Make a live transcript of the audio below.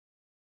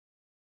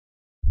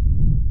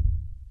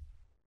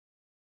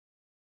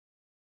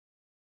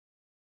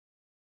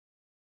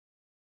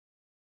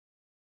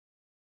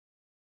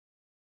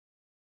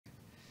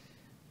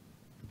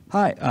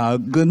Hi,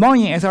 good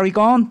morning,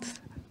 SREcon.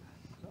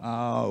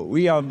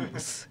 We are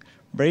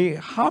very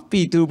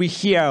happy to be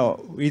here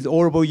with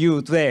all of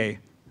you today.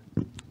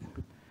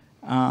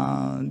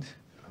 And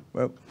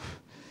well,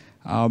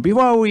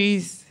 before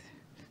we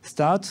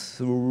start,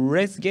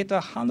 let's get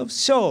a hand of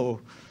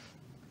show.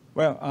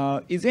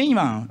 Well, is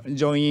anyone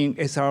joining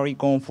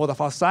SREcon for the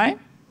first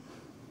time?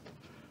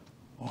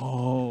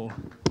 Oh,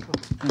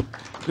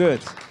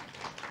 good.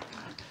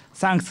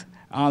 Thanks.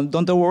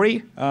 Don't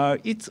worry,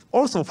 it's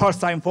also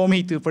first time for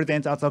me to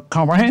present at a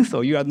conference,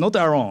 so you are not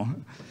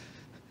alone.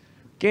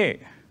 Okay,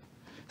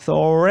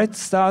 so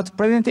let's start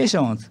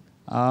presentations.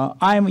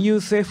 I'm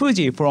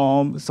Suefuji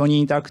from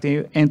Sony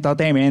Interactive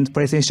Entertainment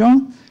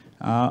PlayStation.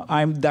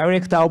 I'm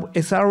director of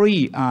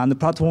SRE and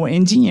platform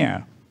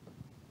engineer.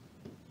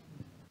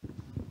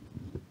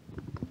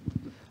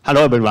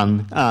 Hello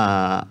everyone,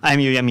 I'm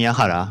Yuya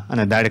Miyahara, and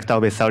the director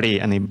of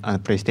SRE and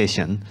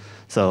PlayStation.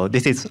 So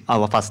this is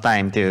our first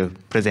time to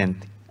present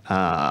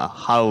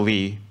how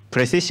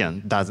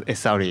PlayStation does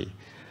SRE.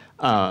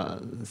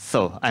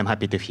 So I'm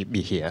happy to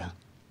be here.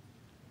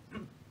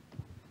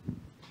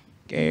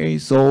 Okay,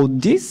 so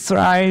this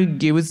slide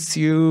gives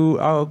you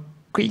a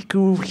quick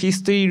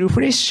history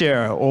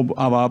refresher of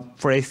our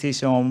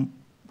PlayStation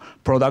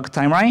product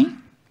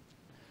timeline.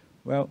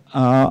 Well,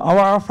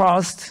 our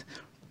first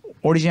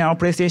original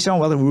PlayStation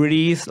was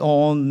released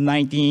on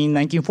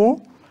 1994.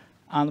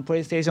 And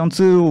PlayStation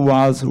 2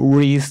 was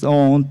released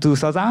on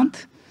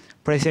 2000.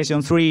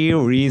 PlayStation 3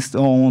 released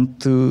on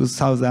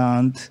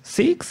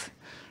 2006.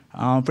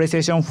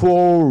 PlayStation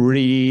 4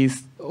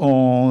 released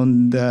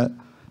on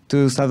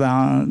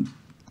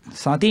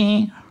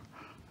 2013.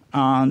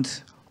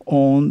 And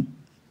on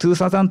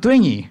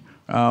 2020,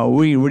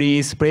 we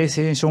released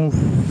PlayStation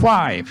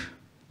 5.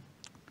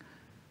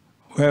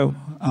 Well,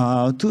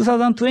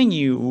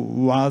 2020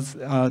 was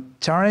a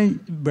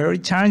very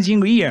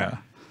challenging year.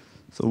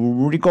 So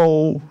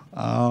recall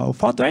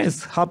what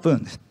else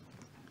happened.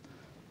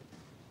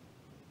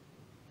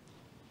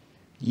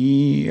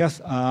 Yes,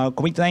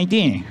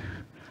 COVID-19.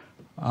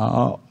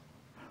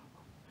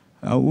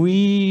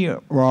 We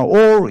were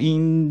all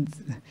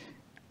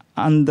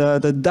under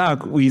the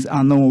dark with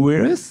unknown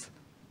virus.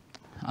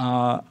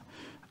 At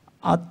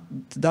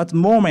that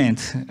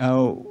moment,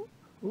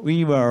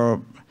 we were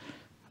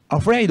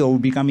afraid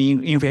of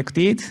becoming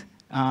infected,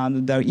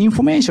 and the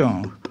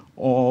information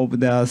of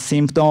the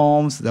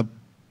symptoms, the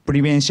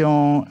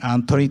prevention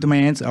and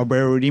treatments are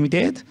very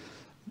limited.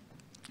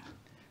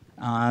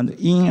 And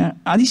in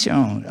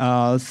addition,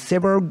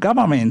 several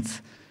governments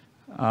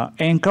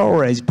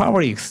encourage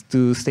publics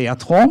to stay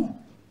at home.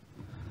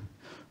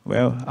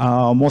 Well,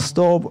 most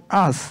of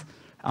us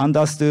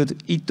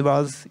understood it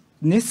was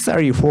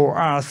necessary for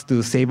us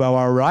to save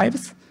our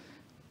lives,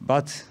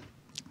 but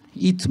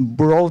it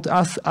brought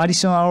us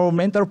additional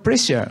mental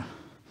pressure.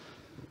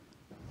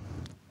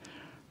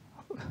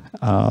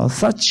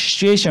 Such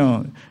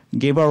situation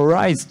gave a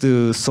rise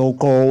to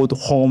so-called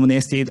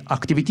home-nested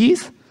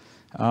activities.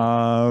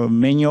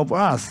 Many of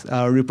us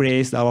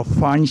replaced our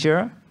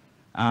furniture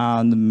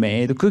and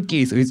made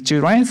cookies with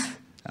children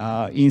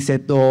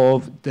instead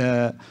of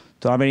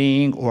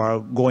traveling or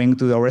going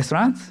to the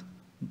restaurants.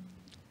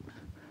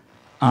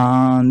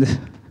 And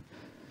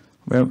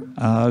well,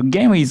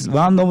 game is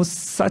one of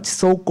such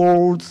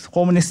so-called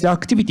home-nested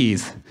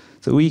activities.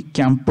 So we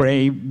can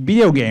play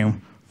video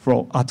game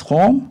at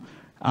home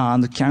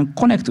and can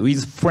connect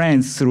with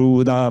friends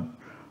through the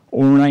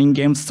online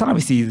game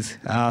services,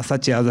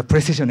 such as the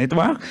PlayStation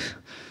Network.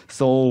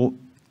 So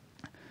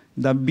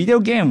the video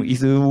game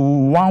is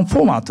one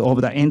format of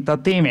the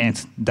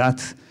entertainment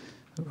that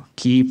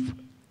keep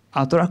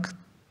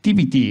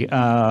attractivity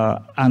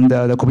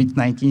under the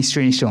COVID-19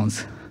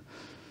 situations.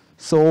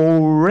 So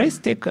let's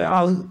take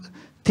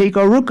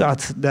a look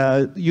at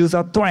the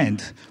user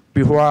trend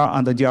before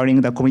and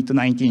during the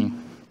COVID-19.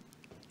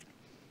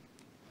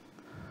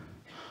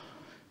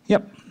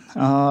 Yep.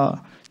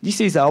 This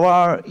is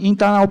our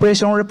internal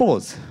operation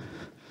reports.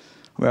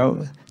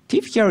 Well,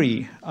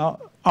 typically,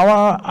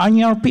 our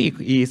annual peak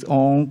is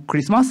on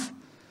Christmas.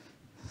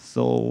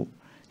 So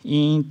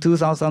in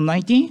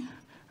 2019,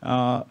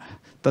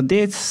 the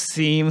dates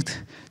seemed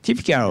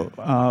typical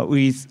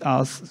with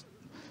a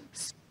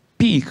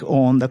peak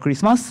on the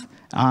Christmas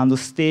and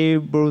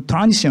stable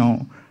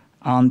transition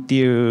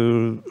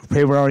until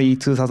February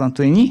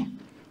 2020.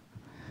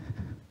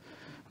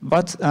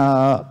 But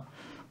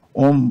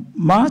on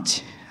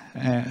March,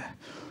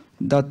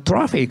 the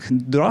traffic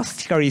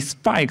drastically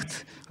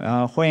spiked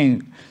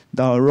when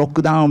the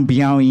lockdown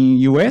began in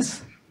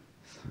US.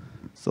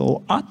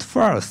 So at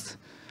first,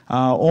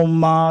 on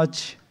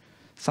March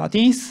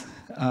 13th,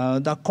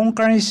 the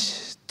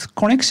concurrent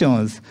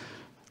connections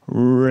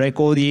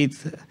recorded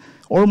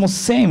almost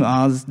same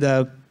as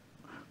the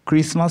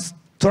Christmas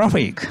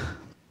traffic.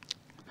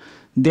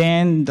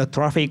 Then the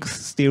traffic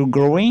still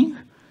growing,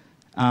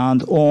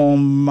 and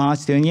on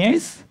March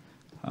 28th,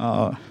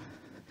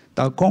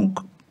 the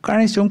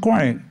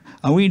concurrent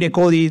we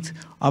recorded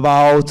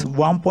about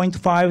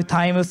 1.5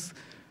 times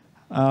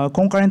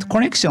concurrent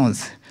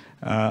connections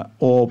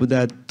of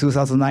the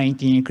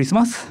 2019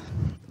 Christmas.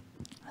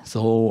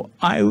 So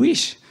I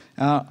wish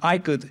I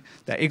could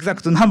the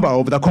exact number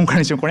of the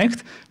Concatenation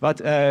Connect,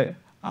 but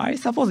I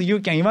suppose you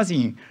can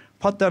imagine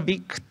what the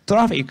big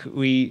traffic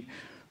we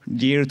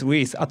dealt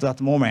with at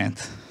that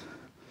moment.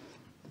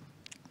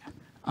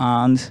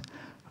 And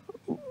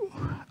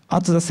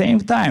at the same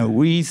time,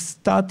 we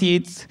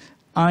started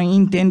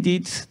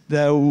unintended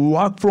the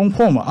work from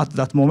home at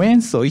that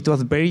moment, so it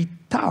was very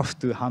tough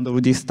to handle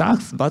these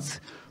tasks, but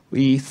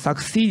we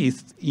succeeded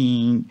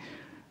in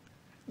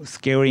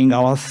scaling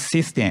our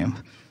system.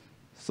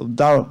 So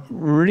the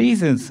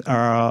reasons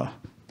are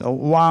the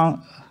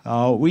one,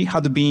 we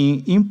had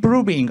been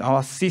improving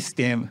our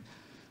system,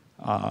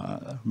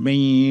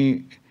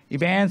 many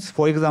events,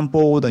 for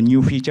example, the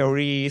new feature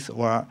release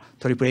or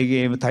AAA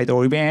game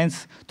title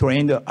events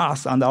trained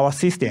us and our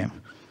system.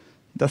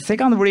 The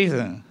second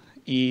reason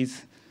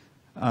is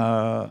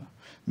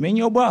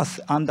many of us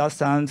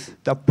understand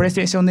the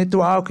PlayStation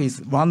Network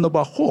is one of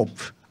a hope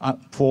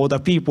for the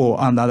people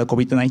under the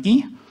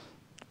COVID-19.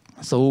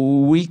 So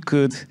we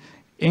could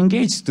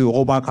engage to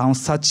overcome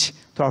such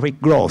traffic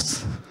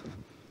growth.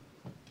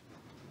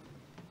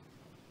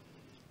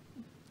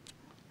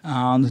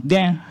 And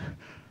then,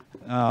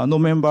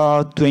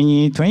 November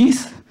 2020,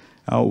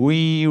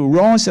 we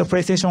launched the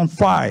PlayStation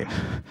 5.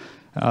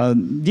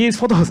 These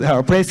photos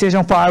are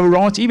PlayStation 5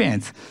 launch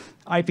events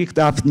I picked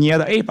up near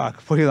the APAC,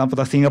 for example,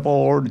 the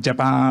Singapore,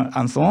 Japan,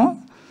 and so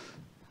on.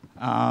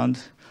 And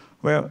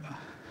well,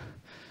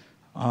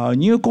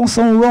 new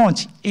console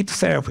launch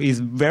itself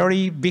is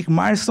very big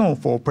milestone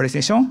for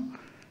PlayStation.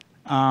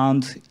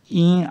 And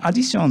in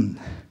addition,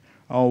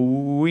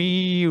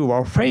 we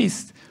were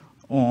faced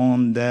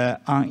on the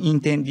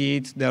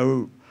unintended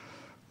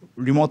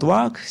remote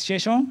work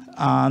situation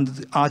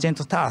and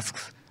urgent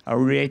tasks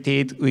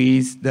related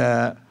with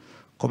the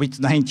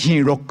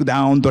COVID-19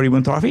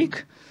 lockdown-driven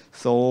traffic.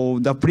 So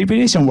the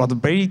preparation was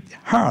very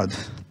hard.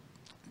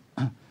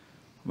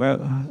 Well,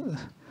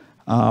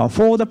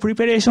 for the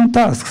preparation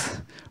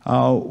tasks,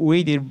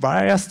 we did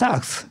various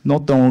tasks,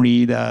 not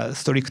only the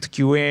strict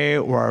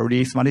QA or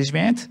release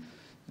management,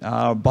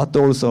 but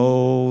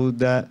also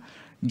the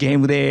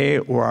game day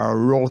or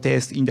raw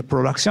test in the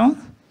production.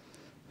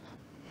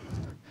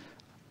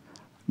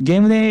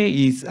 Game day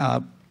is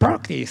a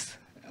practice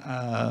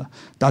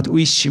that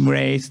we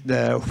simulate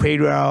the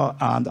failure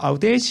and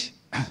outage.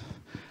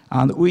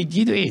 And we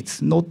did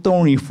it not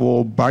only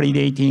for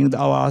validating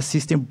our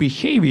system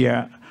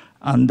behavior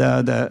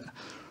under the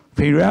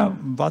failure,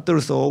 but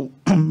also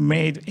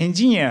made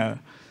engineer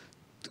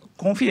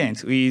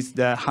confident with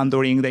the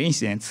handling the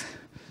incidents.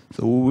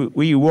 So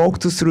we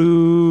walked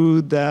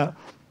through the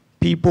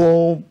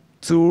people,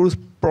 tools,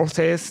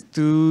 process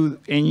to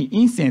any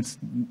instance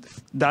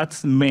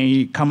that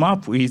may come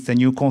up with the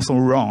new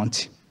console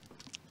launch.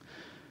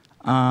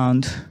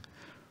 And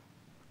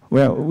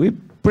well, we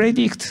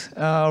predict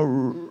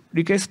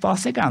requests per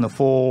second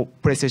for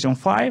PlayStation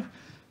 5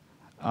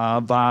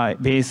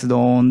 based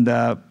on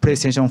the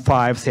PlayStation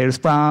 5 sales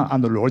plan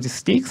and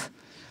logistics,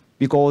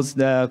 because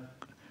the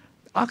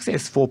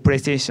access for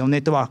PlayStation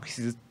Network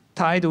is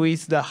tied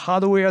with the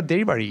hardware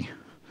delivery.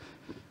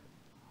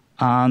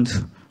 And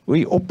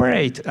we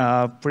operate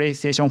a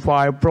PlayStation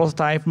 5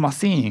 prototype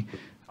machine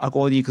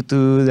according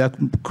to the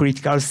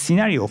critical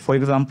scenario, for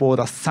example,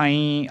 the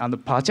sign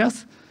and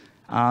purchase.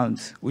 And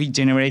we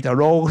generate a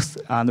logs,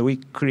 and we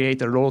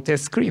create a raw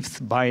test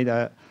scripts by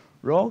the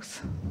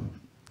logs.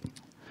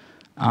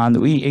 And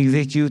we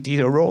executed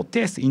a raw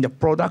test in the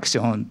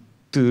production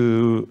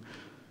to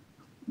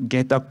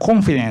get a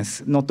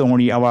confidence, not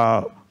only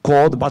our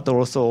code, but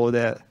also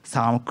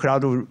some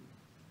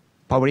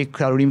public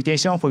cloud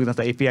limitation, for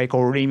example, API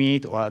call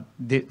limit or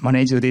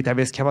manage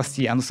database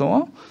capacity and so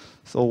on.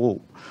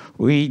 So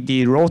we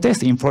did raw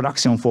test in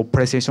production for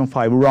PlayStation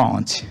 5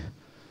 launch.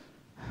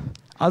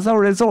 As a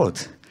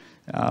result,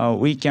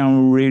 we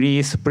can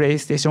release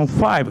PlayStation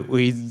 5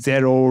 with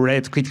 0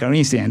 red critical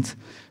incidents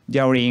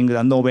during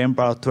the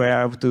November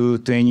 12 to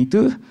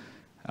 22.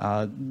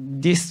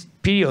 This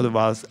period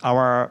was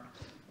our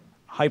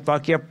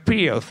hypercare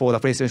period for the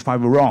PlayStation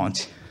 5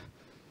 launch.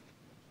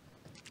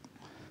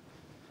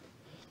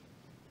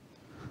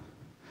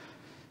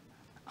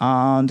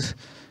 And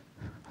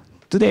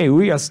today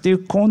we are still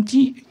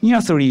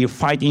continuously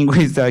fighting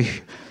with the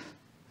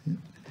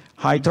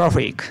high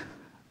traffic.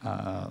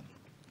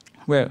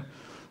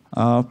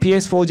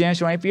 PS4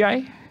 generation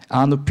API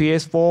and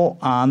PS4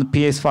 and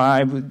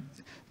PS5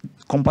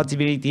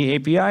 compatibility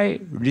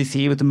API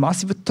received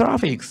massive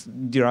traffic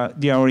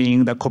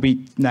during the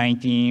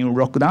COVID-19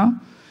 lockdown,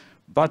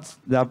 but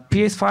the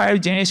PS5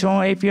 generation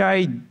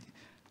API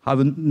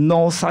have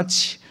no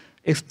such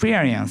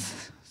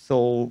experience.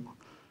 So,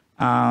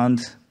 and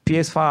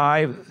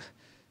PS5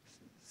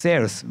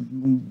 sales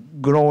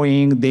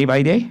growing day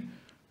by day,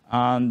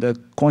 and the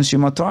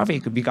consumer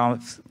traffic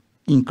becomes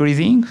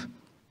increasing.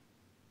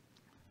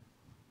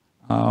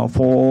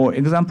 For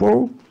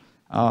example,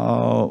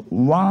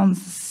 one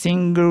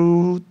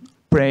single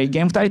play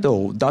game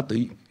title that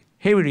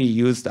heavily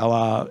used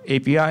our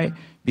API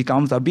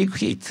becomes a big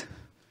hit.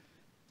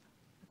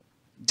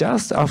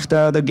 just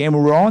after the game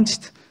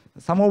launched,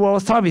 some of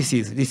our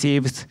services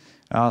received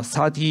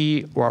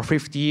 30 or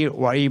 50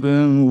 or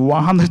even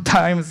 100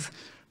 times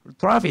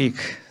traffic.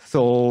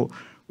 So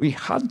we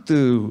had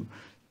to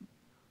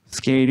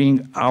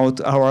scaling out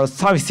our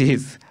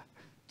services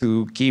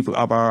to keep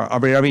our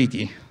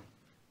availability.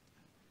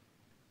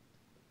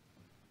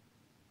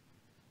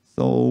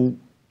 So,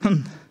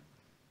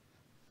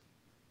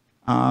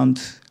 and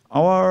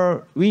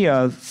we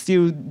are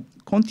still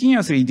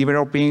continuously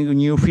developing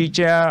new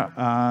features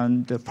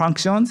and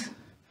functions.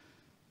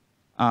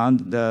 And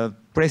the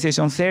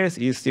PlayStation sales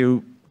is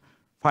still,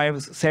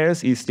 5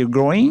 sales is still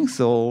growing.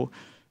 So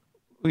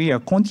we are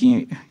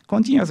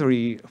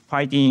continuously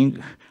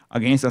fighting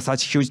against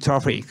such huge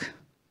traffic.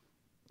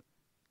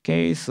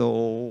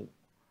 So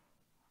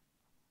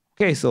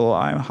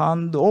I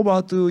hand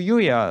over to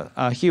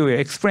Yuya. He will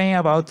explain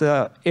about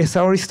the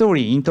SRE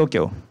story in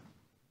Tokyo.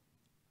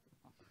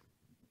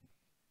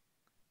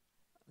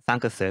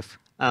 Thank you, Seth.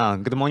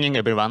 Good morning,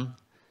 everyone.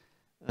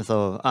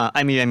 So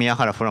I'm Yuya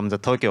Miyahara from the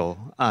Tokyo,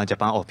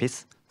 Japan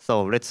office.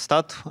 So let's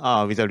start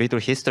with a little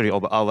history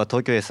of our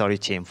Tokyo SRE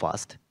team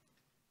first.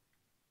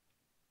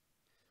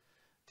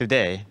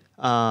 Today,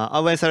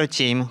 our SRE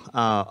team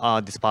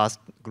are dispersed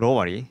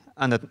globally,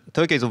 and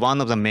Tokyo is one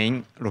of the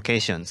main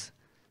locations.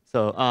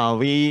 So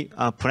we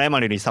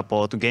primarily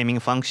support gaming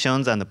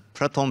functions and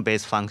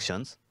platform-based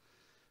functions.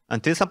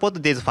 And to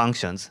support these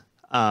functions,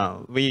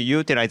 we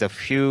utilize a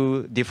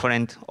few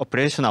different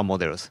operational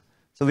models.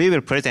 So we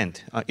will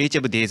present each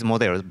of these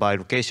models by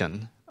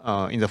location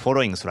in the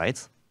following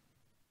slides.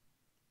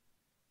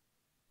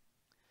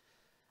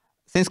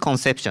 Since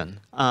conception,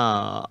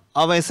 our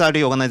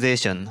SRE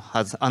organization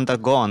has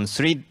undergone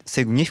 3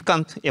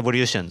 significant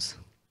evolutions.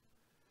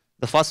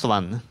 The first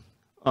one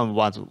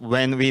was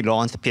when we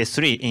launched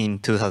PS3 in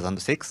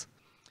 2006.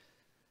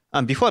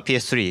 And before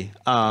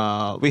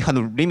PS3, we had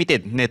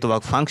limited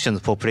network functions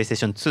for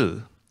PlayStation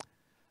 2.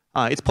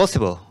 It's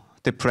possible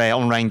to play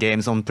online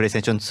games on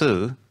PlayStation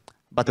 2,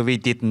 but we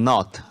did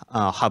not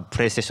have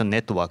PlayStation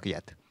Network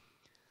yet.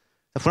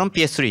 From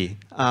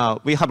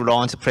PS3, we have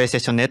launched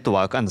PlayStation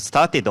Network and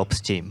started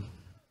Ops team.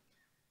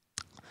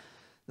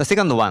 The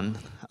second one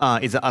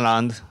is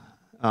around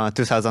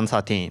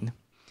 2013.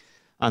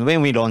 And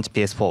when we launched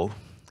PS4,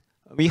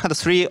 we had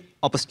 3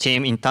 Ops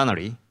team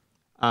internally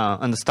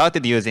and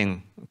started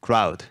using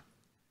cloud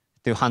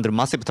to handle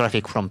massive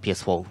traffic from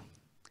PS4.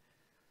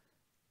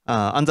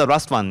 And the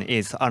last one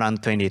is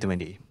around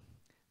 2020,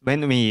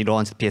 when we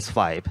launched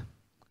PS5.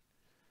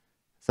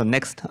 So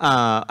next,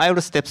 I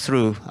will step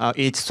through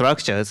each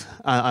structures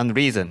and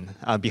reason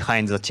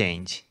behind the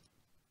change.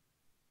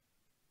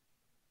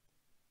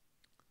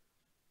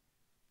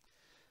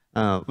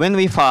 When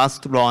we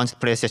first launched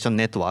PlayStation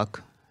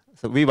Network,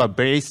 so we were a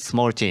very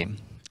small team.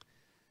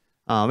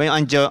 When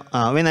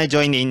I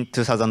joined in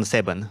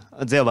 2007,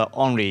 there were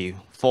only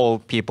 4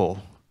 people.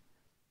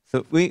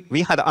 So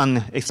we had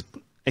an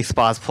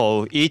expert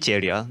for each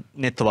area: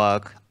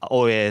 network,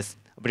 OS,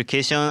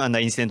 application, and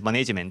incident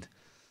management.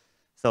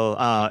 So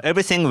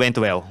everything went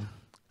well,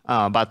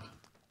 but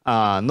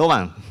no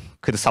one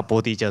could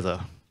support each other.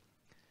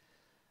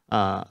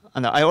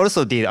 And I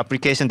also did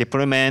application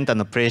deployment and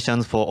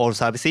operations for all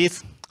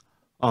services.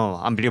 Oh,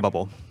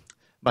 unbelievable.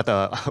 But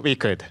we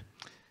could,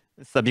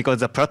 so because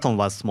the platform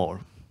was small.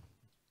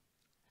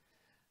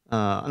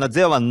 And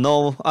there were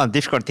no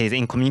difficulties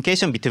in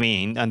communication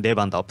between dev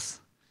and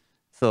ops.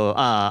 So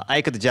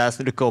I could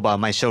just look over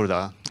my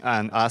shoulder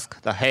and ask,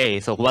 hey,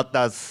 so what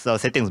does the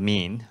settings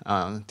mean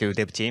to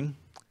dev team?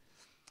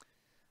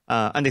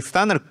 And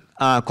external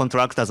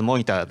contractors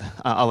monitored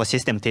our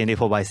system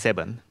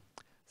 24/7.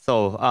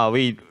 So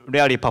we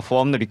rarely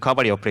performed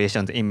recovery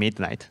operations in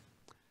midnight.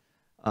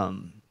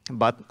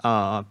 But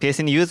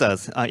PSN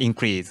users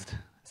increased,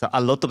 so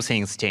a lot of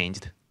things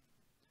changed.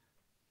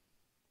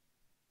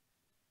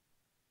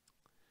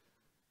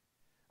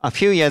 A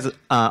few years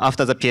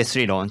after the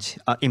PS3 launch,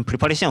 in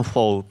preparation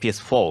for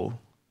PS4,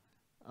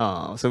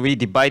 so we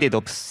divided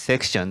up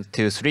sections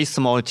to 3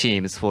 small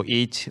teams for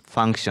each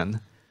function: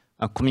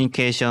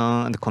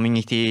 communication, and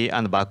community,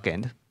 and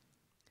backend.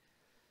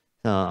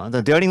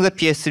 During the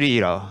PS3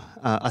 era,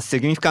 a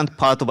significant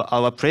part of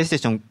our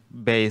PlayStation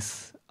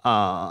base,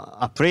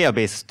 player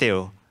base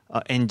still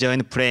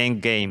enjoyed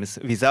playing games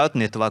without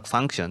network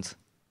functions.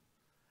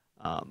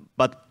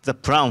 But the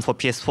plan for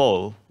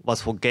PS4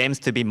 was for games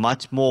to be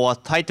much more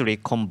tightly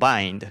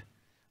combined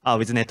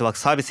with network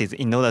services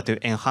in order to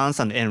enhance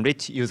and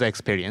enrich user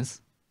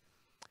experience.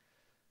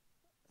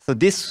 So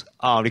this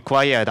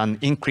required an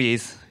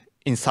increase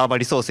in server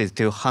resources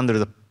to handle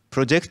the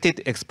projected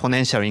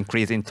exponential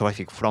increase in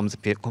traffic from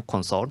the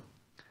console.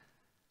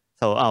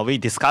 So we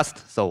discussed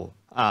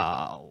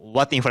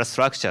what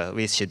infrastructure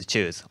we should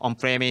choose,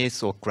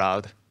 on-premise or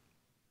cloud.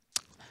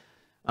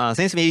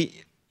 Since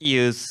we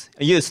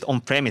used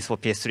on-premise for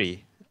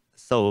PS3,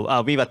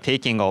 so we were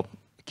taking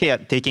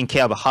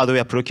care of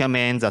hardware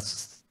procurement, the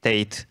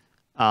state,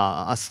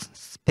 a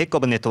spec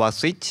of network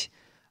switch,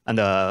 and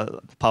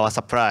the power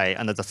supply,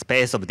 and the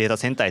space of data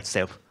center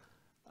itself.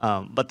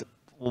 But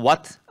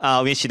what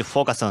we should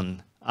focus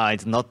on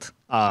is not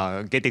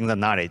getting the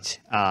knowledge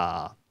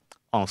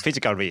on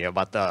physical real,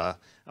 but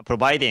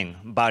providing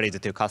value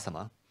to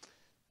customer.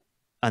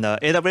 And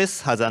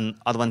AWS has an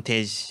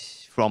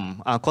advantage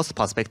from a cost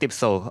perspective,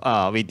 so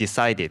we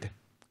decided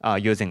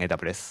using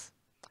AWS.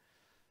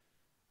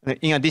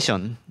 In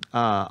addition,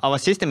 our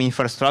system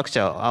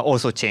infrastructure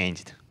also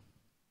changed.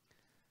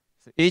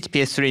 So each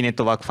PS3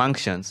 network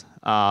functions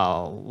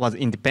was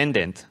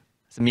independent,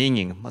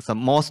 meaning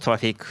most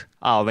traffic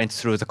went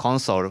through the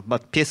console,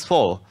 but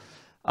PS4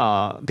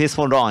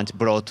 launch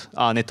brought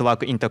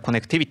network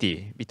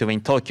interconnectivity between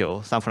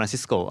Tokyo, San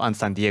Francisco, and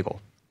San Diego.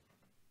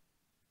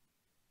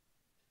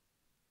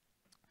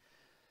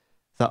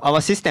 So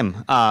our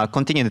system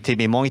continued to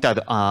be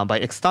monitored by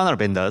external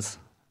vendors,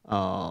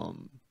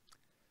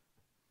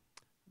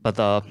 but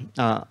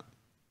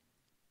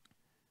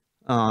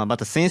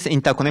since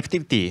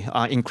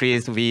interconnectivity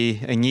increased, we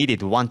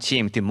needed one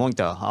team to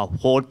monitor our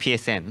whole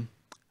PSN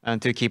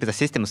and to keep the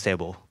system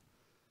stable.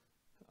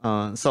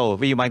 So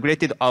we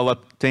migrated our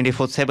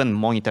 24/7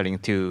 monitoring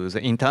to the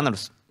internal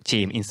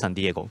team in San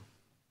Diego.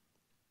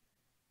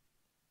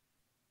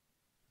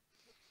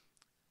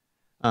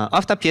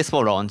 After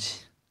PS4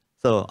 launch,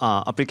 so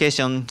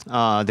application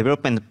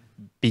development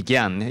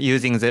began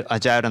using the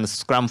Agile and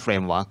Scrum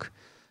framework.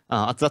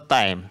 At that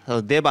time,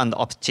 the dev and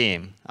ops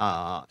team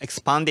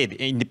expanded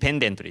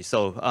independently.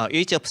 So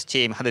each ops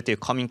team had to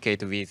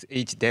communicate with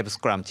each dev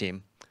Scrum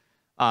team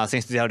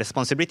since their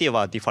responsibility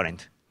were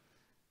different.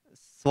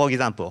 For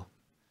example,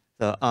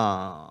 the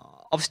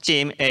ops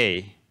team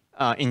A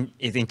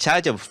is in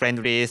charge of friend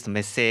list,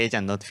 message,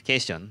 and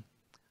notification.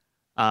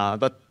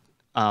 But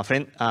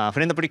friend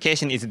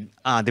application is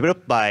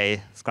developed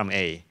by Scrum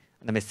A.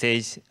 The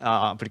message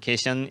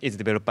application is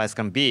developed by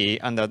Scrum B,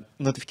 and the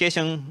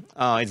notification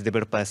is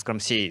developed by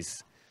Scrum C.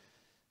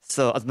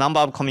 So as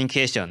number of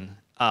communication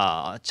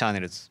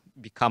channels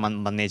become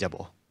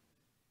unmanageable.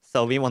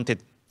 So we wanted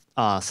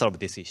to solve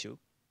this issue.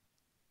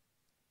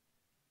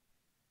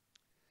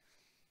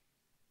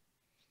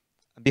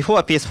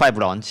 Before PS5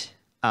 launch,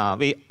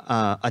 we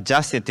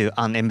adjusted to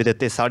an embedded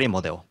SRE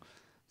model,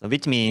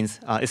 which means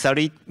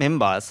SRE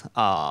members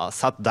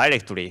sat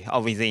directly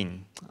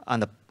within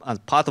and as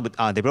part of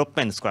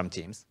development Scrum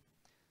teams.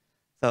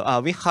 So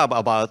we have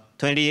about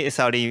 20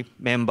 SRE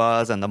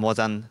members and more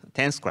than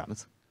 10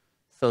 Scrums.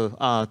 So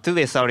 2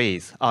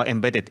 SREs are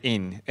embedded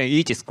in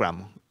each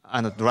Scrum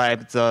and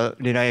drive the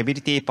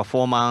reliability,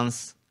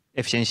 performance,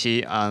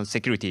 efficiency, and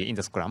security in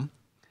the Scrum.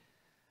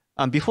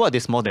 And before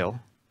this model,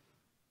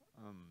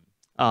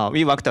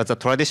 we worked as a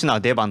traditional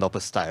dev and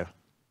ops style.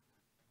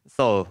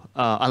 So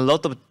a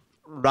lot of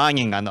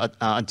learning and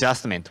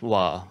adjustment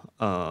were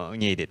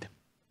needed.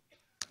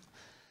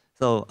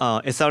 So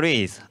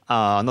SREs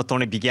not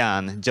only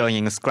began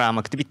joining Scrum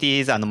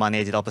activities and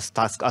managed ops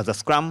tasks as a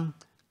Scrum,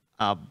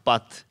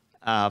 but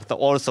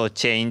also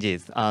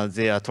changes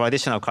their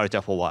traditional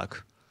culture for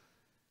work.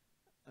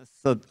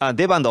 So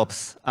dev and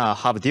ops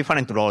have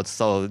different roles,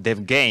 so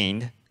they've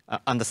gained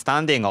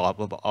understanding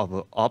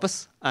of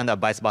ops and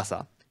vice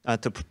versa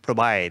to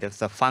provide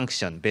the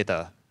function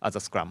better as a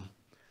Scrum.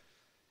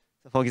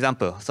 So for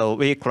example, so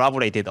we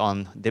collaborated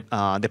on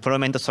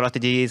deployment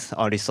strategies,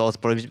 resource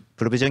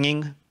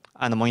provisioning,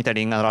 and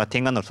monitoring,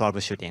 alerting, and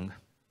troubleshooting.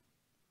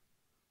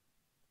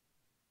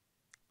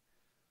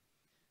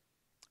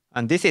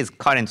 And this is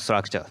current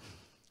structure.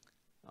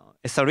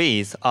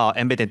 SREs are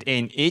embedded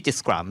in each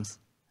Scrums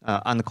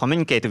and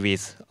communicate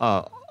with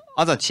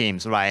other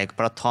teams like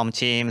platform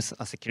teams,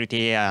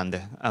 security, and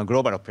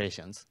global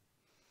operations.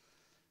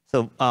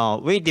 So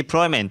we do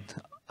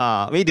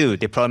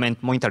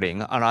deployment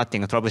monitoring,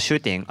 alerting,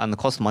 troubleshooting, and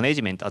cost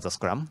management as a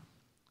Scrum.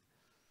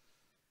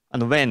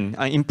 And when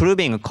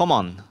improving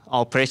common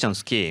operation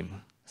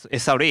scheme, so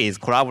SREs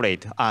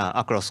collaborate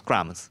across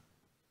Scrums.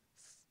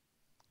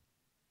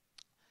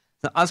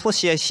 So as for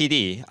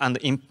CI/CD and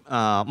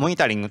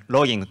monitoring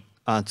logging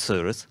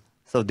tools,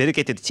 so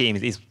dedicated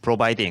teams is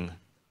providing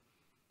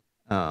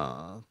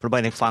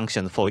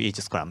function for each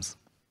Scrums.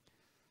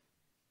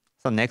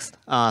 So next,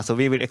 so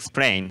we will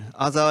explain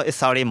other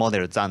SRE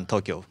models than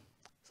Tokyo.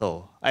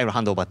 So I will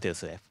hand over to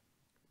Suef.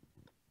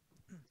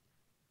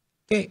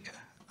 Okay.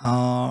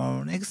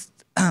 Next,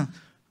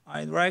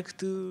 I'd like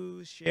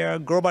to share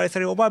global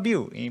SRE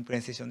overview in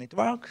PlayStation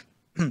Network.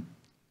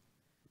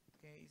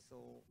 Okay, so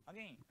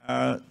again,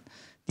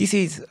 this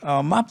is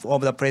a map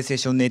of the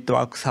PlayStation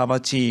Network server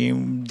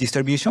team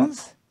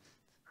distributions.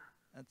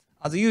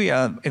 As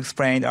Yuya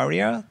explained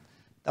earlier,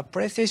 the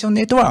PlayStation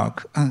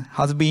Network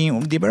has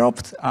been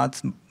developed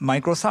as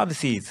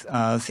microservices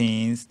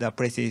since the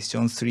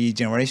PlayStation 3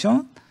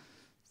 generation.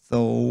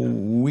 So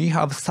we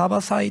have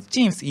server-side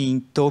teams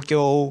in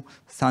Tokyo,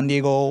 San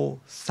Diego,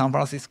 San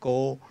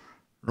Francisco,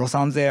 Los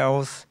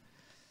Angeles,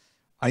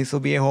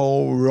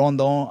 Isobieho,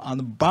 London,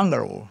 and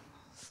Bangalore.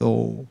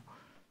 So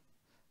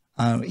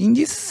in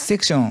this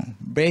section,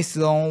 based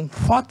on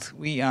what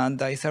we and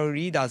the SRE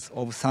leaders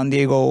of San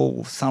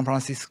Diego, San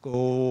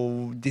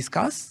Francisco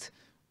discussed,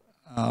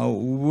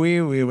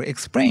 we will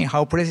explain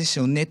how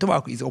PlayStation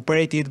Network is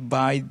operated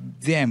by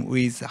them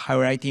with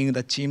highlighting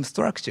the team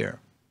structure.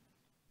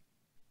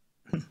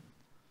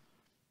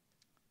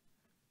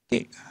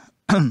 Okay.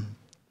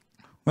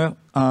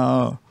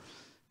 Well,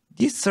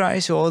 this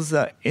slide shows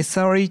the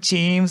SRE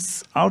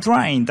team's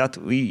outline that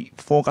we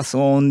focus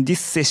on these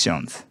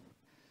sessions.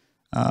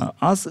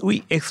 As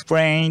we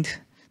explained,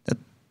 the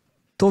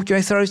Tokyo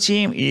SRE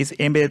team is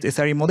embedded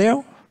SRE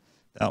model.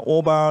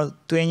 Over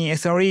 20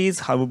 SREs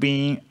have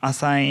been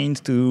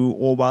assigned to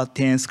over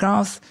 10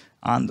 scrums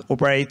and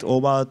operate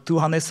over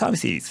 200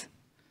 services.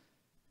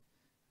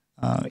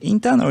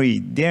 Internally,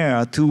 there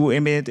are 2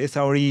 embedded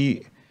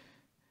SRE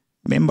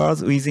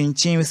members within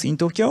teams in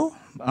Tokyo,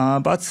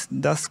 but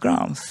the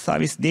scrum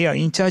service they are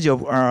in charge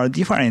of are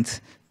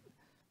different.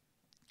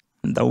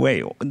 The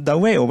way of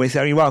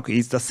SRE work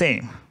is the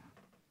same.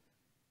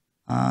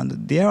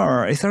 And there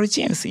are SRE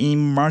teams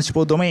in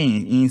multiple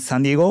domains in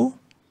San Diego.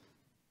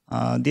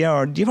 There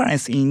are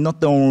differences in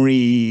not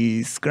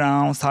only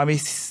Scrum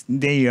service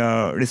they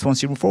are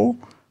responsible for,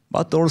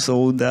 but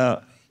also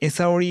the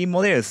SRE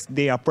models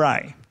they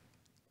apply.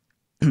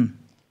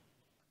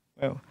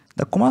 Well,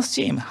 the commerce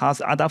team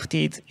has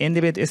adapted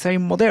embedded SRE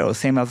model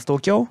same as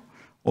Tokyo,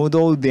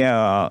 although there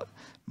are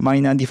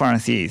minor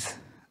differences.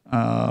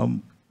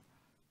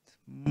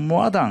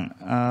 More than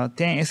 10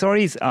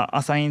 SREs are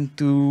assigned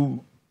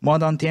to more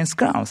than 10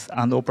 scrums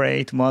and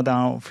operate more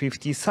than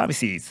 50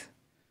 services.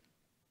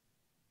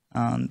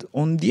 And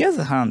on the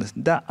other hand,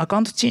 the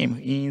account team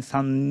in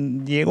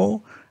San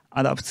Diego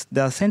adopts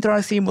the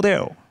centralized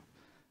model.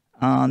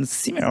 And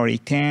similarly,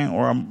 10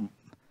 or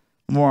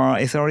more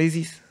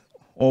SREs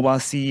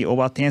oversee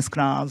over 10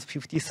 scrums,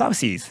 50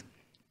 services.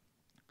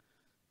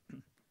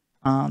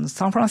 And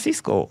San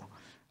Francisco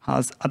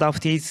has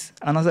adopted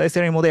another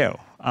SRE model,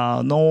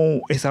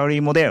 no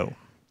SRE model.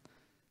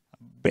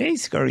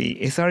 Basically,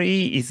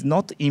 SRE is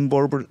not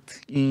involved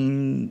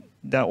in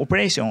the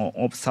operation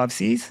of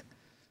services,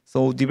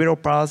 so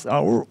developers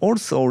are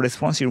also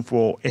responsible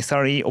for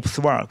SRE ops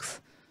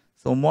works.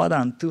 So more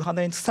than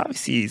 200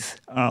 services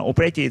are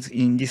operated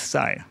in this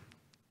style.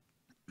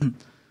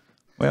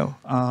 Well,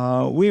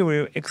 we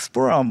will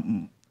explore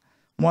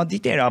more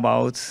detail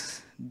about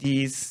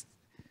these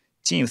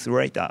teams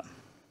later.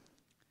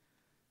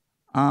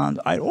 And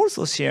I'll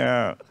also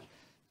share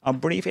a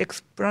brief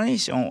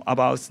explanation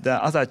about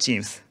the other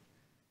teams.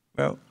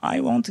 Well,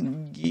 I won't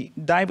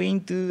dive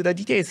into the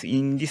details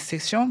in this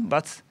section,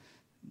 but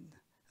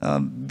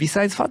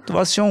besides what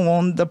was shown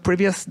on the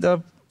previous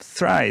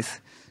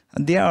slides,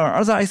 there are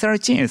other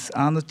SRE teams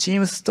and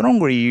teams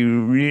strongly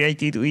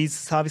related with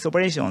service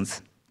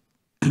operations.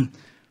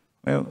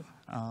 Well,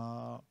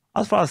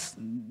 as first,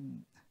 we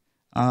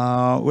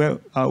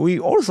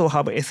also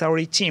have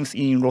SRE teams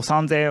in Los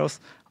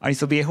Angeles,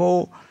 Aliso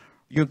Viejo,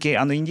 UK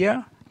and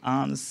India,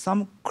 and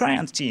some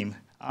client team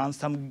and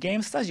some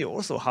game studio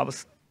also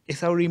have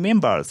SRE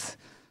members.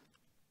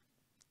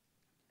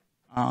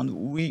 And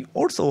we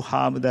also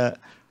have the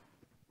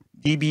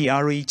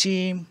DBRE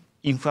team,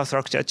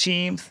 infrastructure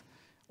teams,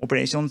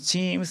 operations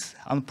teams,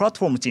 and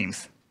platform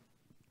teams.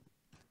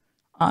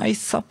 I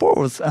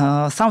suppose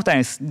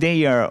sometimes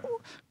they are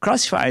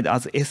classified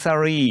as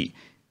SRE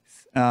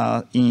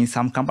in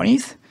some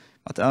companies,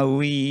 but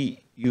we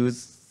use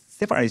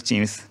separate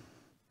teams.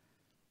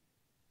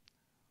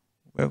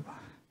 Well,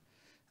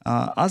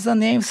 as the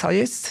name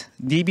suggests,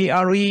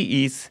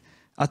 DBRE is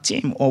a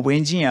team of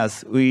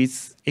engineers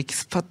with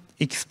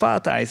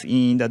expertise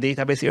in the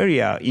database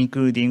area,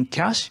 including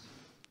cache.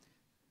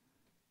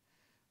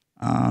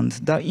 And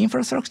the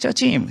infrastructure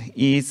team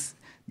is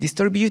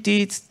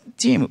distributed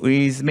team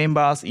with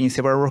members in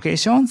several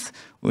locations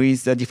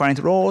with the different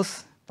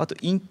roles. But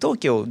in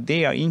Tokyo,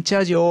 they are in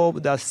charge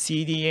of the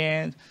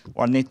CDN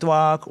or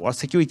network or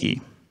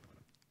security.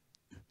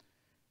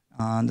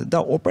 And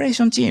the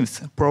operation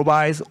teams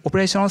provide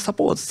operational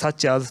support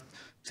such as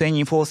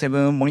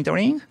 24/7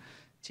 monitoring,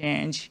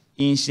 change,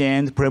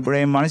 incident,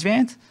 problem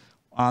management,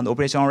 and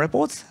operational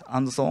reports,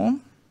 and so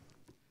on.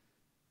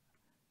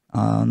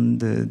 And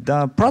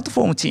the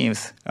platform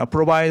teams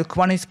provide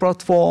Kubernetes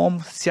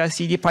platform,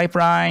 CI/CD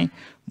pipeline,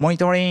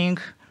 monitoring,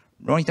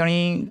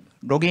 logging,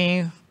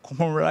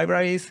 common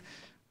libraries,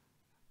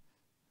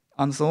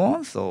 and so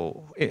on.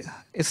 So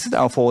it's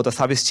for the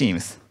service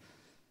teams.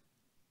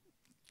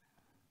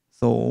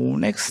 So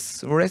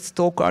next, let's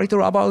talk a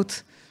little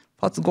about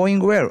what's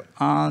going well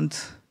and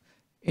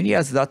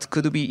areas that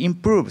could be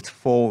improved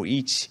for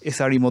each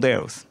SRE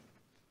models.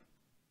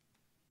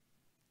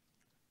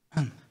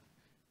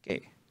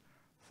 Okay.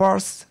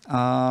 First,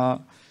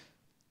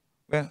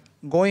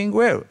 going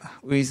well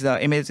with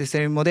the embedded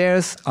SRE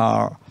models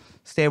are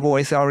stable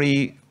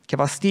SRE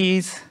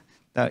capacities,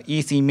 the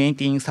easy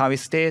maintaining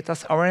service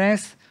status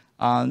awareness,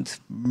 and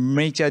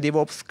mature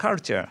DevOps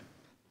culture.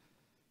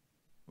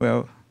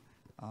 Well,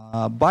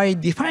 by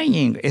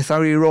defining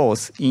SRE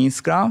roles in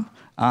Scrum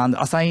and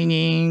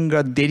assigning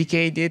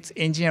dedicated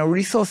engineering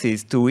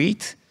resources to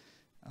it,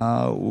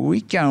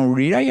 we can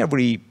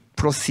reliably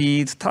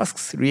proceed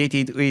tasks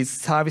related with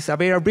service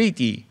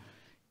availability,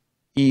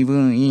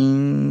 even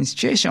in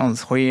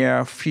situations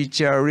where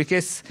feature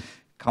requests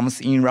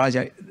comes in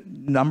larger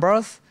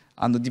numbers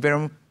and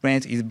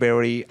development is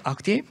very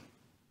active.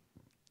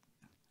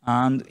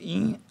 And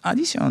in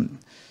addition,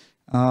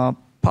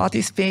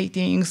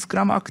 participating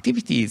Scrum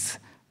activities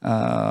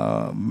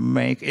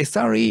make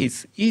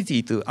SREs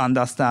easy to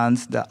understand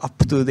the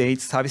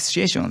up-to-date service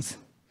situations.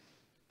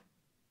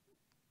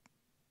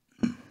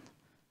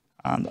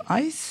 And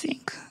I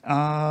think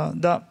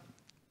the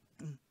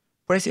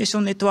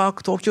PlayStation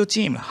Network Tokyo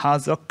team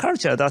has a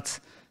culture that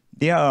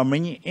there are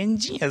many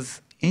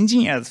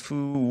engineers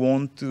who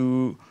want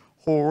to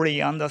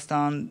wholly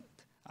understand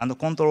and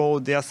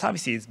control their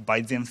services by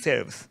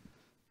themselves.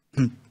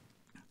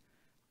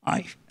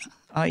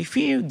 I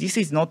feel this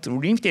is not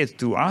limited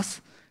to us,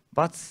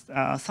 but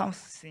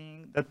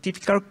something the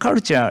typical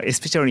culture,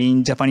 especially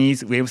in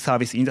Japanese web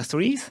service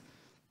industries.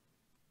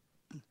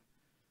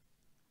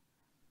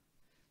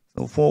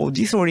 So for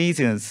these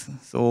reasons,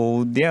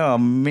 so there are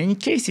many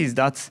cases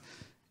that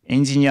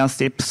engineer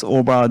steps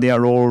over their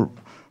role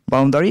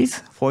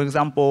boundaries. For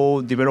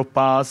example,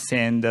 developers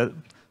send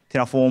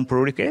Terraform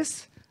pull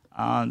requests,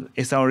 and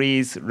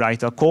SREs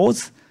write a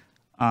codes,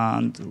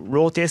 and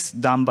raw tests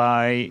done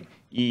by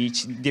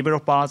each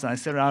developers and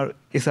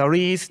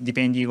SREs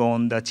depending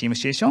on the team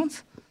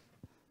situations.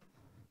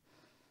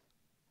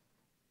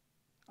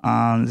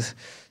 And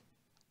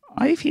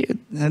I feel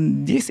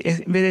this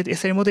embedded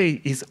SRE model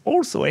is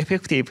also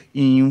effective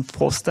in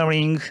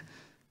fostering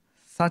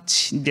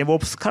such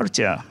DevOps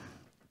culture.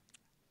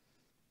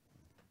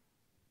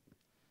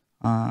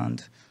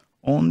 And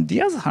on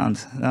the other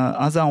hand,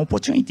 as an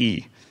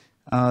opportunity,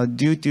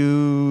 due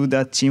to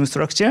the team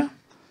structure,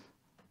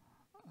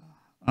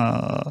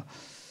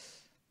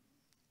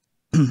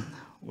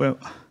 well,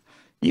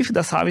 if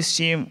the service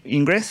team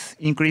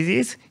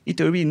increases, it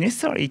will be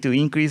necessary to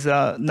increase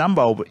the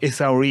number of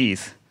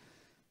SREs.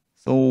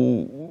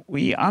 So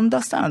we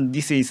understand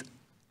this is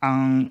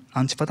an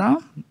anti-pattern,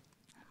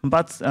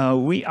 but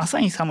we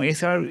assign some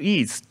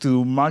SREs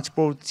to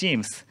multiple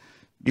teams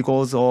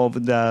because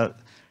of the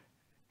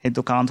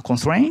headcount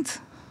constraints.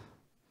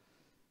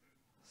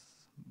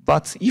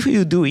 But if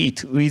you do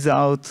it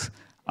without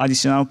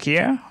additional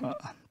care,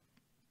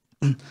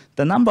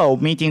 the number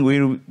of meetings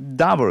will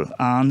double,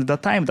 and the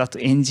time that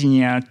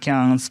engineer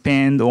can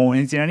spend on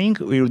engineering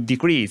will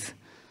decrease.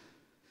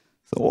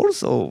 So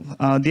also,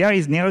 there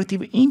is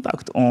negative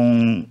impact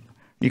on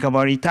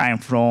recovery time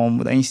from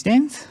the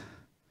incident.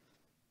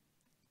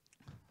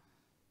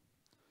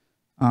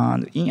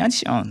 And in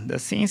addition,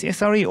 since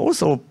SRE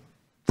also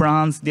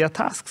plans their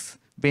tasks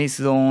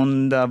based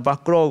on the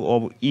backlog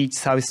of each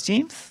service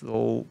team,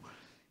 so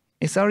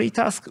SRE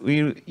tasks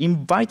will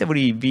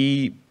inevitably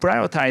be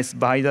prioritized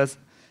by the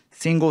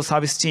single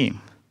service team.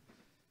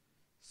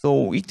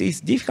 So it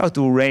is difficult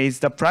to raise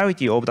the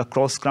priority of the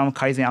cross-Scrum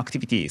Kaizen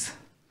activities.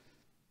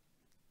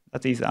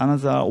 That is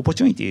another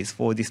opportunity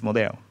for this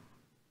model.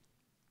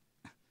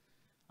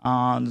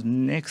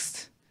 And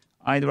next,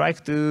 I'd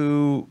like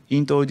to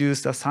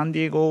introduce the San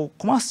Diego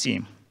commerce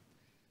team.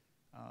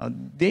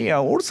 They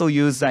also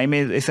use the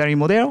embedded SRE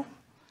model,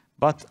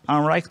 but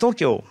unlike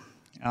Tokyo,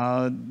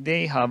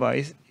 they have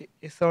a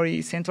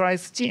SRE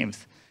centralized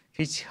teams,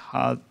 which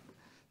has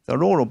the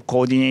role of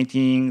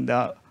coordinating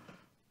the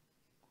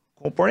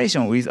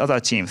cooperation with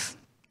other teams.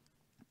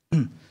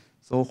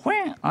 So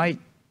when I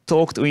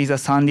talked with the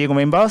San Diego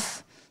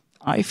members,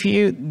 I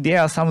feel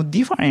there are some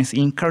difference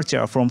in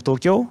culture from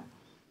Tokyo.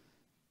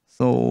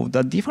 So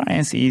the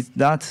difference is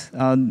that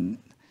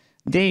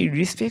they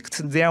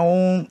respect their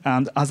own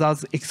and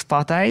others'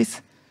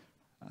 expertise,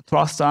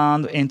 trust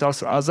and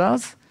entrust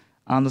others,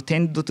 and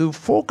tend to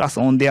focus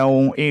on their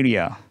own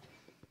area.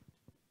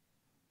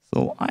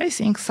 So I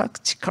think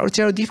such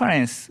cultural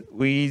difference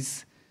will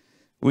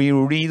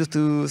lead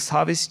to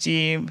service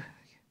team.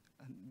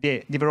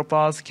 The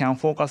developers can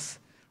focus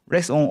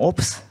less on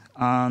ops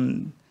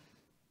and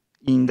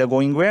in the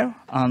going well,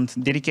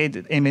 and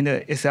dedicated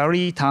embedded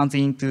SRE turns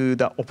into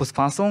the ops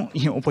person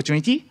in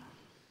opportunity.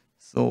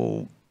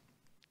 So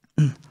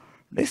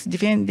less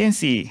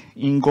dependency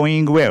in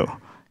going well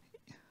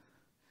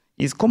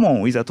is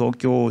common with the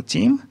Tokyo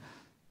team,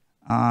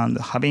 and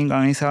having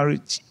an SRE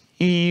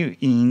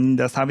in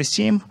the service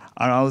team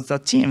allows the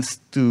teams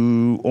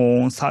to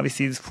own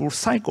services full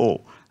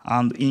cycle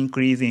and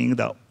increasing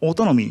the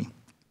autonomy.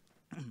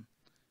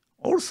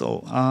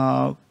 Also,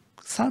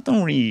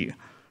 certainly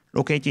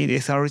located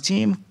SRE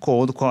team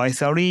called Core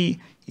SRE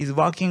is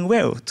working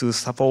well to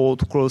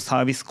support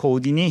cross-service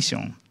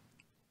coordination.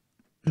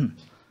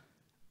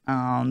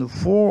 And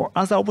for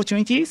other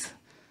opportunities,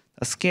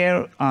 the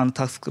scale and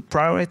task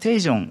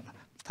prioritization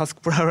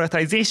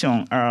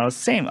are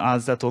same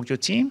as the Tokyo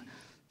team.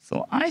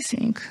 So I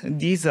think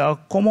these are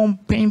common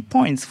pain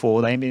points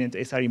for the embedded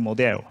SRE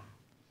model.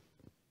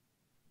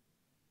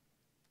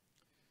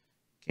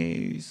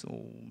 Okay,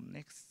 so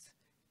next,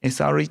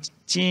 SRE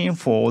team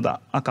for the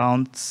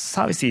account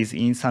services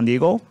in San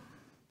Diego.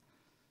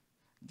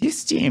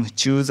 This team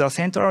choose a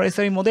central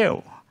SRE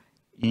model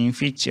in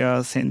which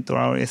a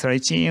central SRE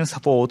team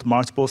support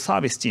multiple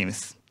service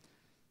teams.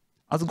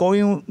 as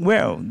going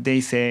well,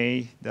 they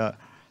say the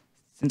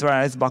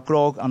centralized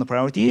backlog and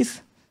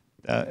priorities,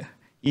 the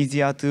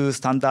easier to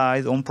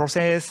standardize on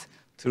process,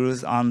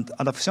 tools, and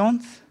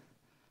adaptations,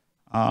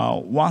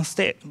 one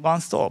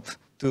stop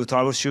to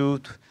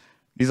troubleshoot,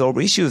 resolve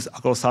issues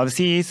across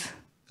services,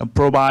 and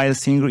provide a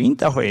single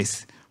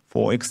interface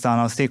for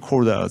external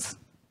stakeholders.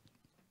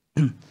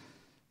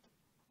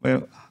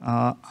 Well,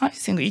 I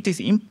think it is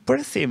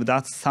impressive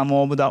that some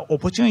of the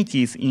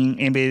opportunities in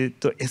embedded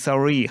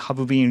SRE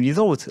have been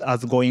resolved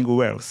as going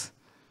well.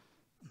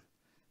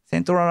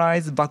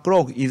 Centralized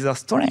backlog is a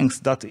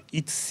strength that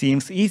it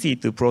seems easy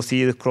to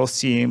proceed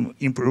cross-team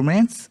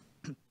improvements.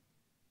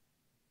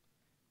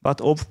 But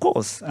of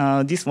course,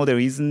 this model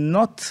is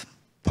not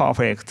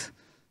perfect.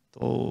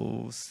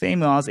 So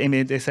same as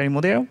embedded SRE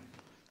model,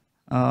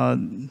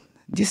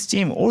 this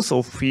team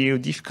also feel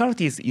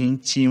difficulties in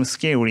team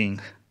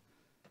scaling.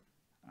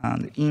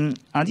 And in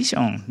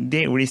addition,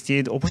 they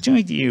listed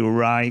opportunities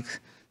like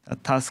the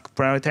task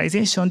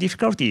prioritization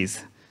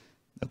difficulties,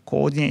 the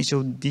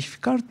coordination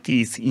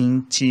difficulties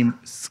in team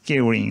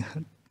scaling,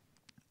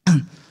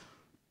 and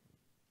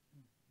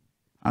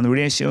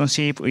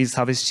relationship with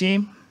service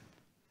team.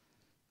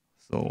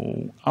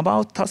 So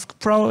about task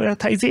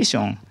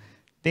prioritization,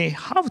 they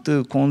have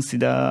to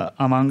consider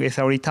among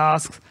SRE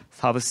tasks,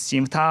 service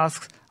team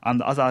tasks,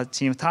 and other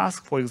team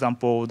tasks, for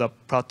example, the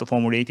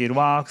platform-related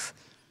works,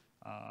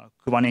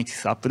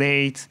 Kubernetes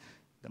updates,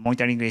 the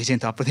monitoring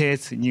agent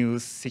updates, new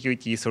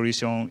security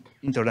solution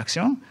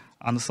introduction,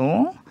 and so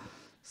on.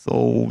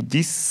 So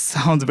this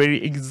sounds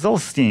very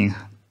exhausting.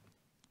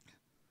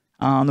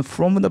 And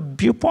from the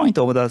viewpoint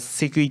of the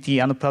security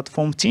and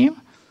platform team,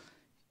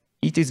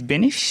 it is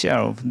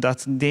beneficial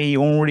that they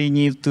only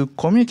need to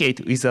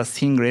communicate with a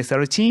single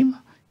SRE team.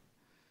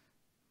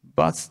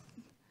 But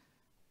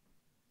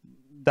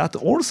that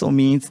also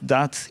means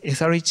that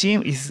SRE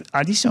team is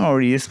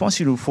additionally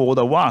responsible for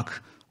the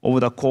work of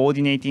the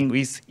coordinating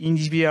with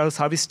individual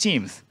service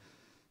teams.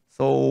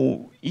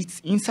 So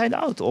it's inside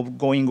out of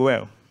going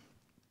well.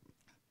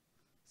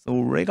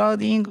 So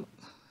regarding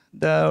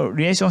the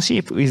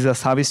relationship with the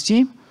service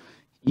team,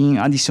 in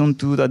addition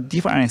to the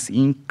difference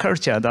in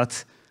culture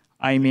that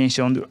I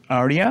mentioned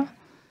earlier,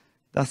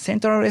 the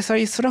central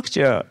SRE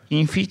structure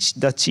in which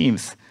the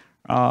teams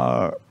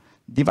are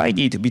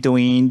divided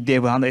between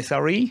dev and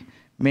SRE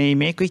may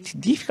make it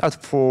difficult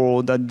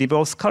for the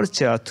DevOps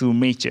culture to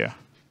mature.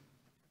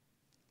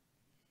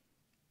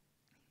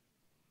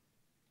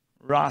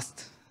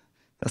 Last,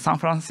 the San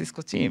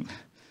Francisco team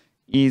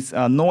is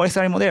a no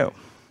SRE model.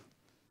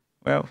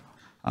 Well,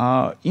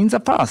 in the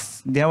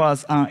past, there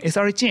was an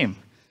SRE team,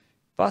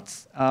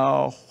 but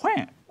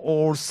when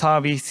all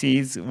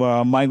services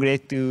were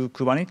migrated to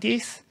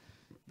Kubernetes,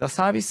 the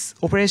service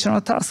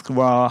operational tasks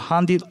were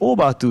handed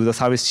over to the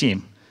service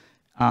team,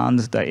 and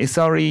the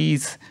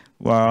SREs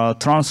were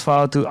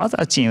transferred to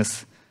other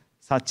teams,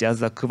 such as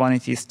the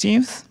Kubernetes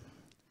teams.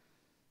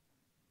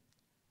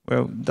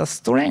 Well, the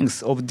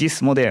strength of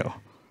this model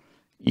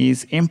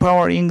is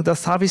empowering the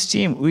service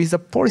team with the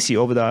policy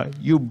of the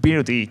you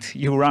build it,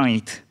 you run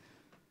it.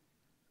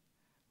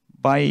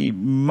 By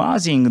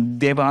merging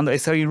dev and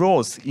SRE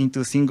roles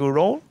into single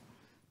role,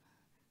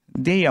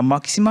 they are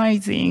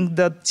maximizing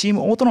the team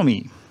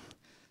autonomy.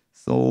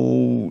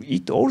 So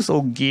it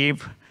also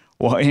gave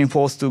or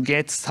enforced to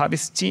get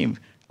service team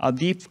a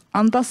deep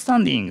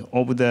understanding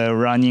of the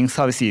running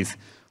services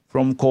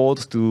from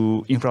code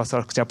to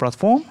infrastructure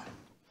platform.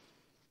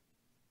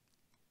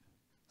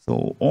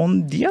 So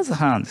on the other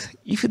hand,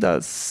 if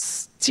the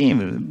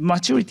team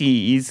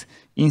maturity is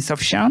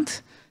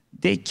insufficient,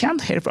 they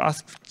can't help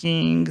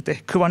asking the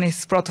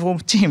Kubernetes platform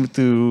team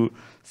to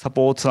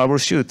support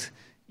troubleshoot.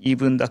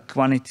 Even the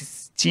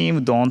Kubernetes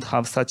team don't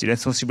have such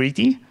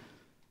responsibility.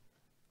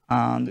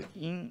 And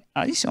in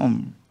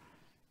addition,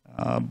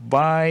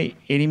 by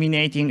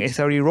eliminating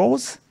SRE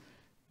roles,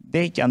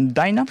 they can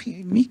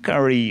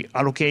dynamically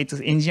allocate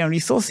engineering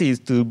resources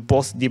to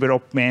both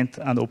development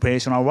and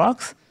operational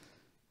works.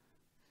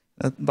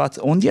 But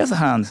on the other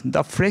hand,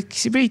 the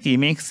flexibility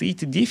makes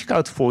it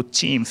difficult for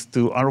teams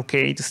to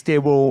allocate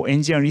stable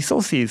engineering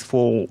resources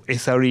for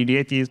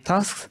SRE-related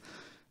tasks,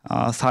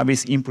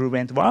 service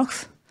improvement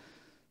works.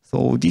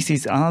 So this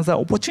is another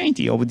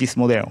opportunity of this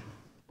model.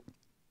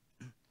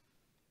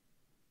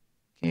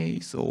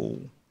 Okay, so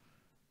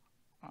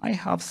I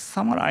have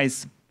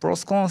summarized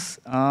pros cons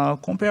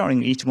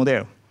comparing each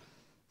model.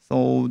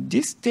 So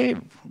this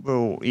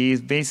table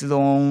is based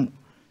on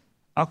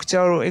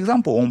actual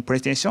example on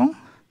PlayStation.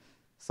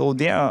 So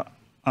there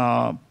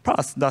are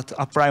parts that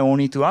apply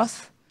only to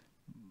us,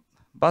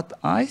 but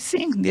I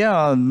think there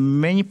are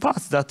many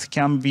parts that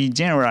can be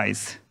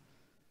generalized.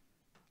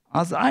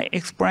 As I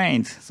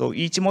explained, so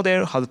each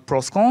model has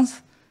pros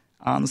cons,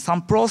 and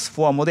some pros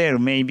for a model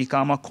may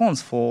become a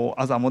cons for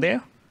other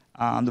model,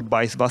 and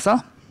vice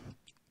versa.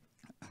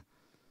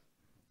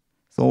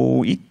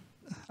 So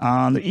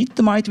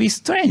it might be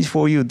strange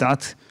for you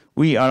that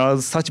we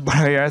are such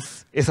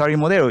various SRE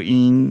model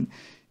in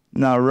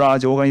a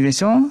large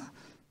organization.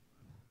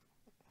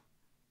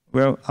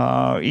 Well,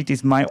 it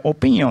is my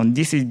opinion.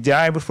 This is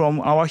derived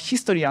from our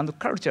history and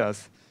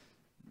cultures.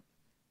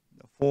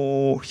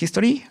 For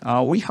history,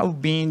 we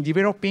have been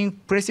developing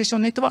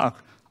PlayStation Network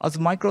as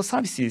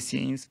microservices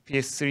since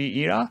PS3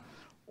 era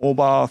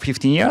over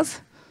 15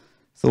 years.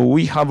 So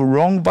we have a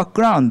long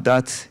background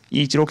that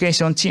each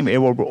location team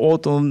evolved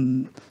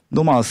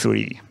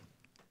autonomously.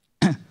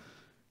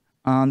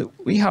 And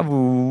we have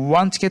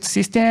one ticket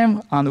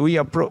system, and we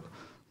are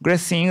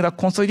progressing the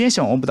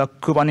consolidation of the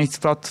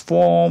Kubernetes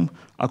platform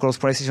across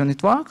PlayStation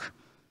Network.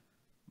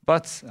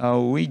 But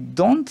we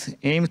don't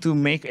aim to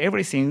make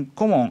everything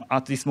common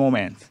at this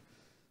moment.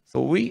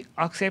 So we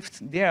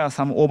accept there are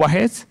some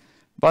overheads,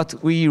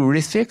 but we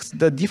respect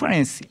the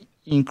difference,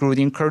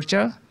 including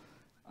culture,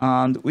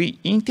 and we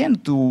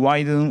intend to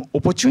widen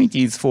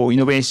opportunities for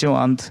innovation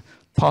and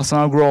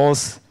personal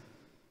growth,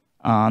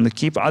 and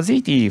keep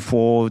agility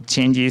for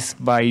changes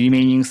by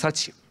remaining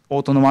such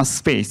autonomous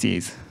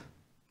spaces.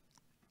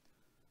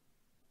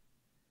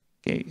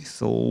 Okay,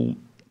 so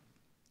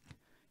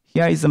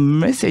here is a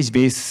message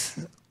based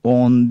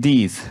on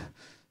these.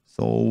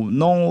 So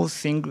no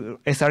single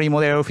SRE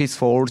model fits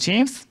for all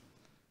teams,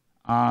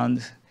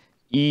 and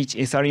each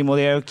SRE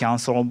model can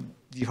solve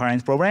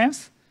different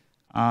problems,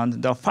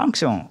 and the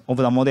function of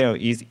the model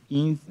is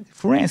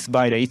influenced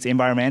by its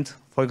environment,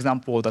 for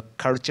example, the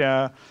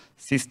culture,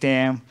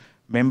 system,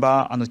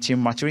 member, and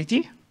team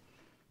maturity.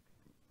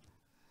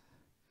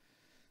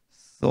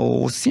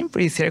 So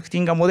simply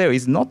selecting a model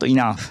is not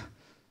enough.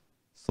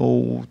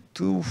 So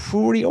to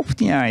fully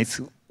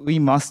optimize, we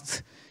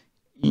must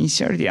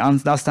initially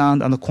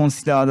understand and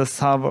consider the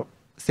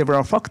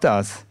several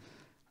factors.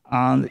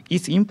 And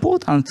it's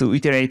important to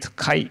iterate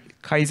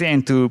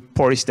Kaizen to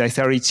polish the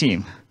SRE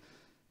team.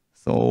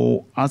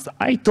 So as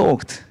I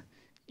talked,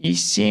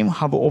 each team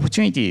have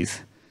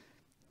opportunities.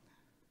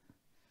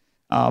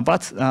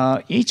 But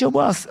each of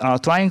us are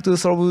trying to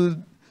solve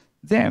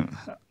them.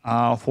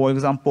 For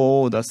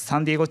example, the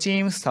San Diego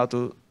team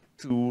started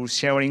to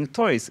sharing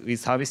toys with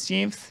service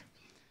teams.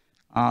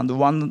 And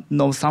one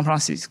of San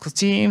Francisco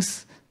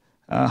teams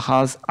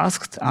has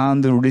asked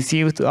and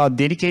received a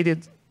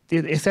dedicated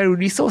SRE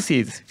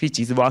resources, which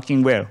is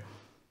working well.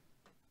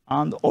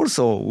 And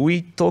also,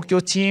 we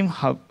Tokyo team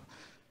have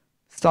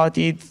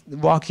started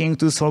working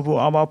to solve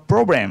our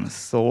problems.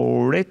 So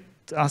let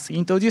us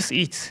introduce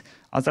it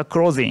as a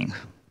closing.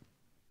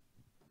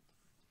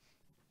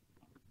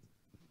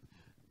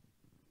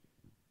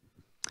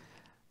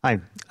 Hi.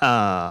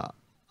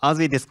 As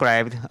we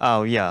described,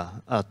 we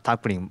are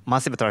tackling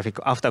massive traffic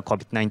after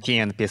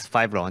COVID-19 and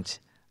PS5 launch.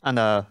 And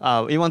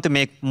we want to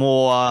make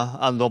more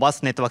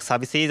robust network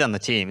services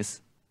and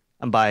teams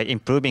by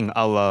improving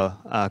our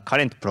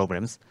current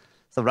programs.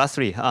 So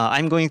lastly,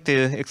 I'm going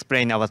to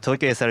explain our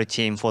Tokyo SRE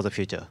team for the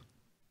future.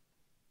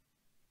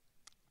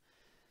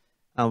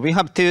 We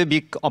have two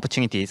big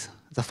opportunities.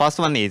 The first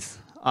one is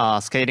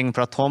scaling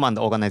platform and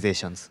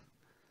organizations.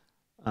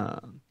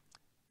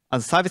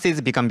 As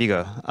services become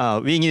bigger,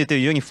 we need to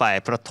unify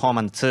platform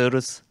and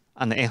tools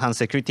and enhance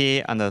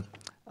security and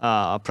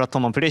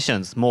platform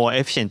operations more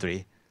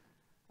efficiently.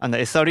 And the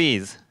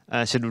SREs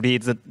should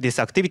lead this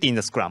activity in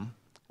the Scrum.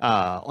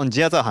 On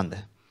the other hand,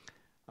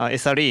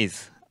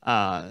 SREs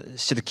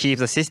should keep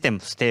the system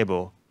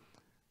stable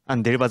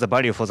and deliver the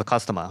value for the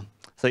customer.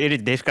 So it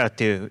is difficult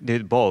to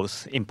do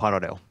both in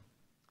parallel.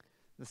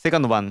 The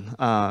second one,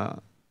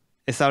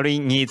 SRE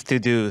needs to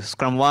do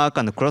Scrum work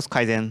and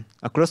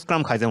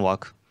cross-Scrum Kaizen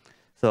work.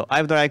 So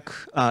I would like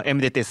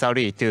embedded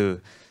SRE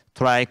to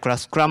try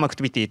cross-Scrum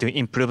activity to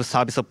improve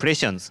service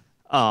operations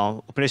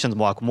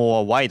work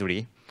more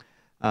widely.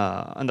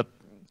 And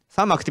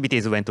some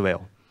activities went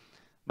well.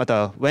 But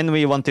when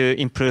we want to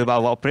improve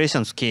our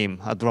operation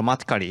scheme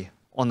dramatically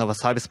on our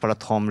service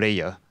platform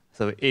layer,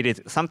 so it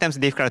is sometimes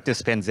difficult to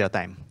spend their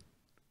time.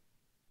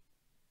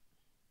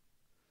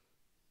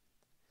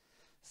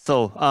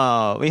 So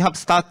we have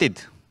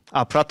started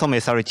our platform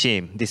SRE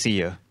team this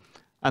year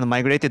and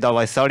migrated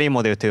our SRE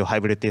model to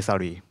hybrid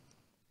SRE.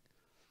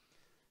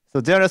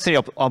 So there are three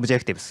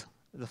objectives.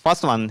 The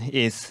first one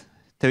is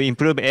to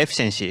improve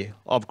efficiency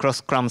of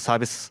cross-Scrum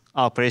service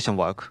operation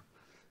work.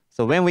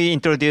 So when we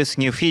introduce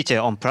new feature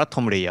on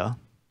platform layer,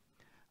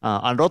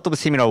 a lot of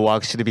similar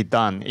work should be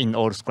done in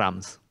all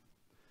Scrums.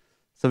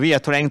 So we are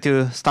trying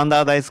to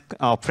standardize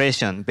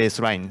operation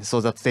baseline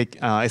so that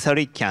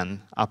SRE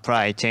can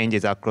apply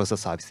changes across the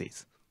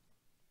services.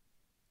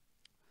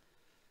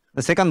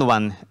 The second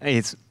one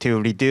is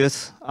to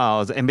reduce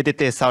the embedded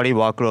SRE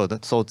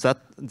workload so that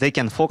they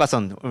can focus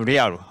on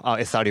real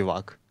SRE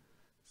work.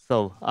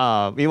 So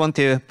we want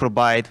to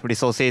provide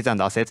resources and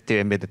assets to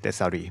embedded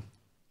SRE.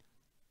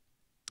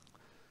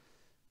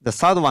 The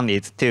third one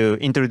is to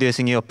introduce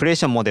a new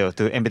operation model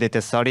to embedded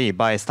SRE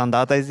by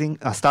standardizing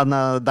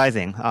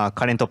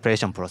current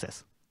operation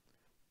process.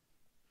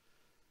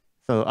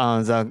 So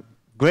the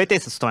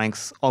greatest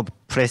strength of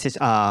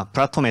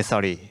platform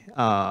SRE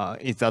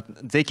is that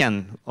they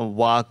can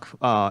work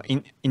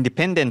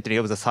independently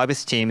of the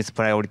service team's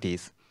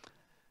priorities.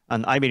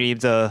 And I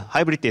believe the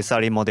hybrid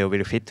SRE model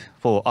will fit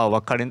for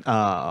our current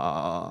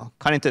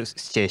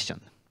situation.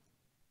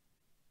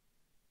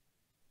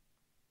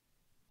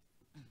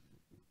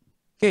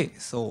 Okay,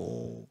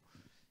 so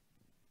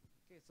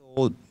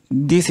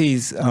this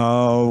is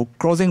a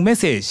closing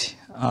message.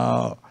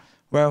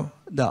 Well,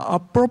 the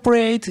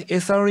appropriate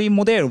SRE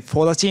model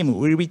for the team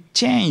will be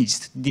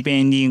changed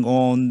depending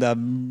on the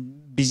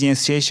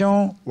business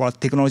situation or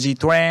technology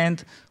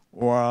trend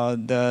or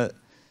the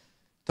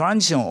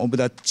transition of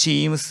the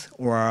teams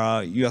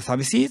or your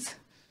services.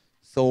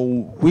 So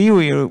we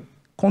will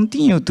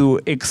continue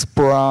to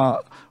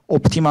explore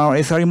optimal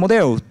SRE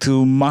model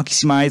to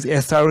maximize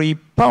SRE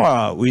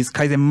power with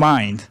Kaizen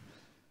mind.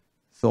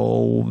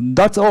 So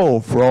that's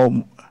all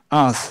from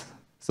us.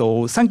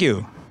 So thank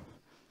you.